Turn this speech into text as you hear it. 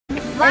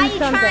Why are you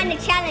trying to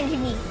challenge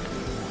me?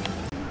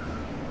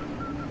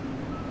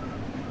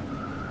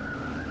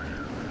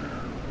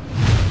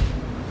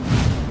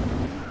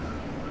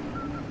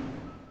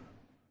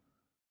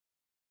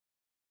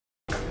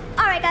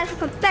 Alright guys,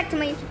 welcome back to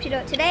my YouTube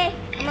channel. Today,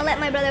 I'm gonna let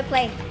my brother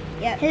play.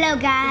 Yeah. Hello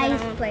guys. I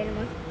don't wanna play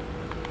anymore.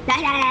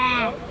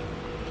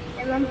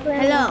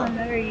 Hello.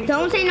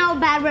 Don't say no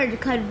bad words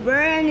because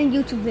we're in a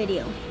YouTube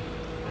video.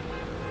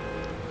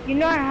 You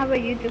know I have a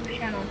YouTube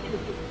channel too.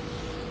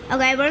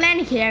 Okay, we're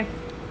landing here.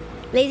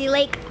 Lazy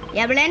Lake.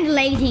 Yeah, we're landing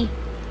Lazy.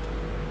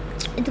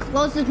 It's the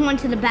closest one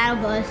to the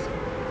battle bus.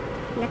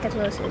 Not the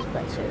closest,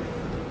 but sure.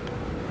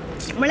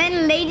 We're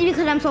landing Lazy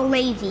because I'm so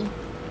lazy.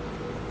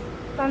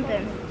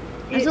 Something.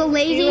 I'm so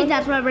lazy,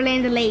 that's why we're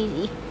landing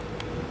Lazy.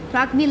 So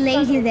I can be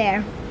lazy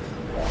there.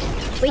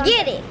 We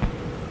get it.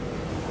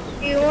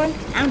 Do you want?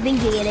 I don't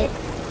think you get it.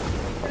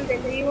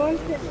 Something. Do you want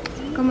to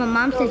see? Come on,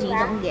 Mom says you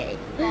don't get it.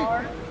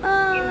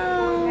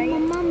 My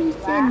mommy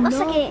said no. What's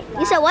okay?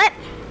 You said what?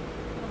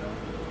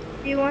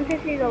 Do you want to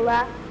see the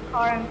last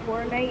car in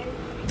Fortnite?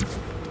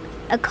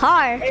 A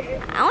car?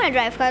 I want to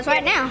drive cars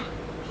right now.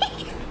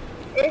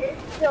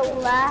 It's the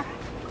last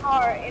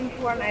car in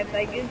Fortnite,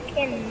 but you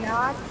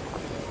cannot.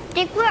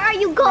 Dick, where are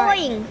you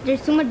going?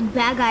 There's so much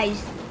bad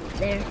guys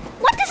there.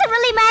 What does it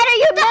really matter?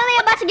 You're literally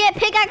about to get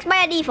pickaxed by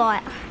a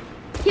default.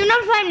 You'll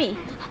not find me.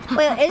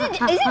 Wait,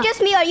 is it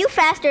just me or are you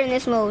faster in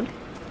this mode?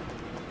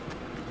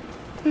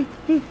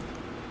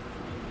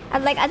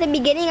 Like at the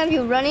beginning of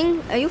you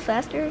running, are you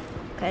faster?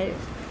 Okay.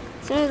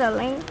 As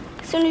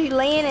soon as you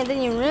land and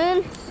then you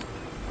run.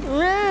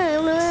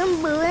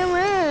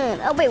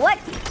 Oh wait, what?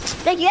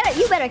 Like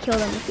you better kill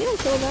them. If you don't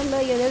kill them, though,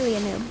 you're literally a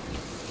noob.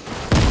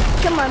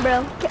 Come on,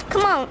 bro.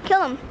 Come on,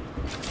 kill him.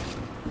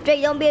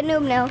 Drake, don't be a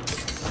noob now.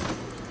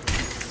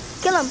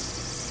 Kill him.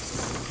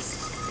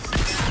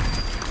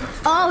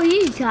 Oh,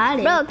 he got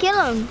it. Bro, kill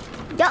him.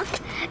 Don't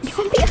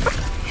be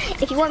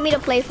afraid. If you want me to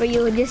play for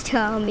you, just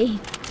tell me.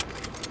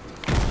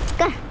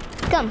 Come,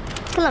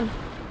 kill him.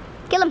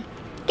 Kill him.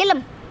 Kill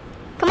him.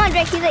 Come on,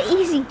 Drake, he's an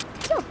easy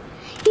kill.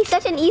 He's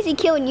such an easy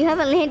kill and you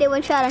haven't landed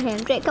one shot on him.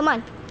 Drake, come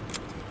on.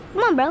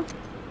 Come on, bro.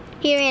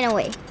 He ran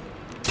away.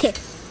 Okay.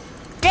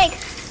 Drake.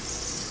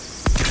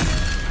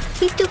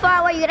 He's too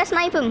far away. You gotta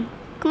snipe him.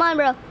 Come on,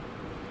 bro.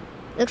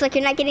 Looks like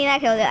you're not getting that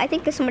kill. I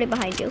think there's somebody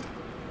behind you.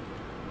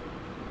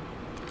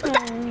 No,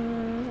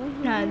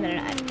 they're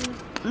not.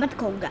 I'm about to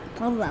call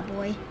that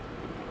boy.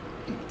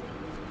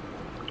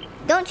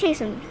 Don't chase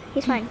him.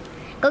 He's fine.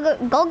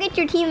 Go get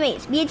your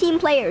teammates. Be a team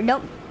player.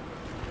 Don't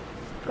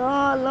go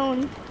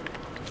alone.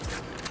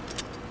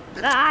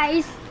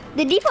 Guys,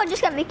 the default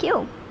just got me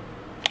killed.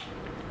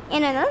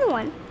 And another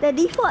one. The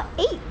default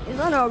 8 is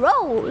on a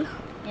roll.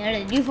 Yeah,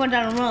 the default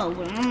on a roll,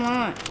 but I'm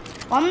not.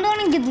 Well, I'm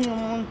gonna give you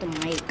one to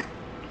Mike.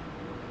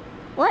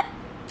 What?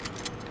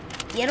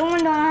 The other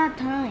one don't have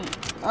time.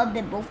 Oh,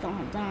 they both don't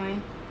have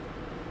time.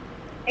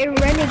 A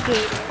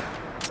renegade.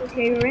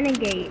 Okay,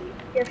 renegade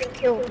just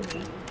killed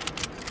me.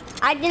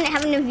 I didn't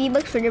have enough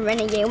V-Bucks for the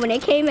Renegade when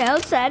it came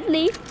out,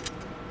 sadly.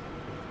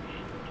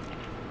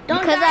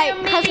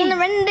 Because when the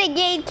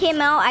Renegade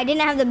came out, I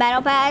didn't have the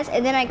Battle Pass,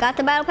 and then I got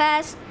the Battle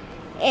Pass,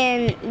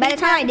 and by the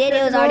time I did,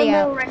 it was already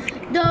out.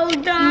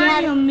 Don't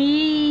die on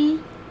me.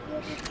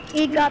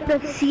 He got the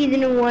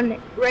Season 1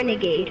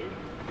 Renegade.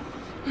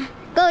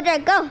 Go,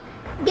 Drake, go.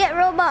 Get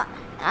robot.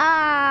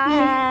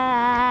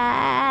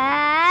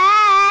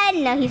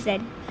 No, he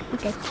said.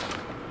 Okay.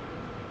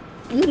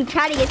 You can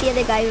try to get the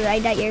other guy who I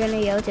doubt you're gonna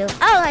be able to.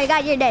 Oh my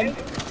god, you're dead.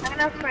 I'm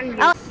gonna friend you.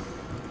 Oh,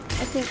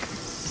 I think.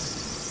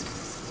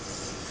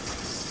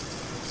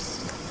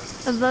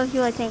 Above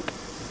you, I think.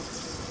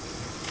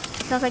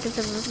 It sounds like it's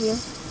above you.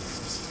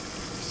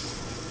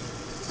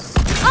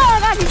 Oh my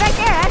god, he's right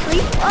there,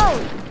 actually.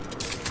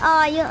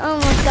 Oh, you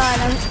almost got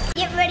him.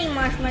 Get ready,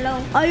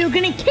 Marshmallow. Oh, you're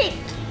gonna kick.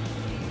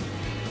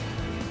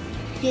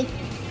 Get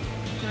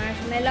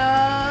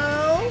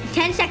Marshmallow.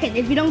 10 seconds.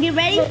 If you don't get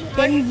ready,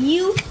 then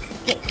you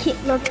get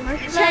kicked. Look,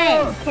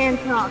 Marshmallow can't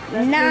talk.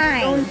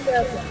 9,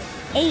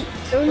 8,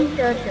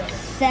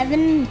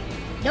 7.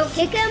 Don't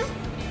kick him.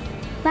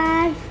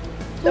 5,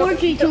 4,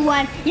 3, 2,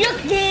 1. You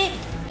kick.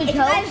 If you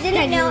guys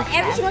didn't know,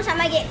 every single time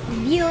I get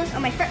views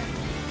on my first.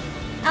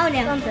 Oh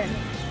no.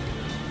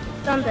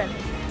 Something.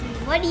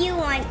 What do you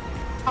want?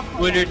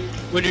 When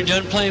you're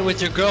done playing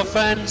with your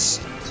girlfriends,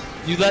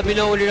 you let me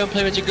know when you're done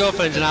playing with your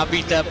girlfriends and I'll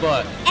beat that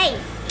butt. Hey,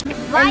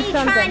 why are you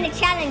trying to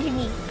challenge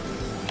me?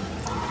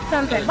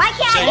 Something. Why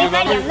can't I get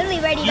ready? I'm literally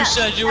ready to go. You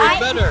said you were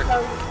better.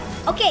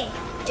 Okay.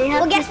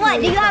 Well, guess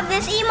what? Do you have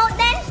this emote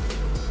then?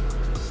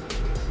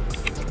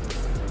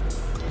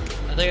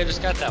 I think I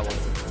just got that one.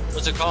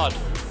 What's it called?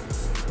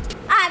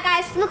 Alright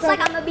guys, looks like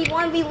I'm gonna be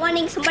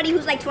 1v1ing somebody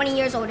who's like 20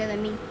 years older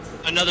than me.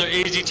 Another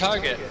easy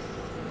target.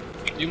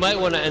 You might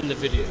want to end the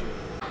video.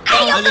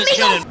 Hey, yo, I'm just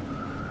kidding.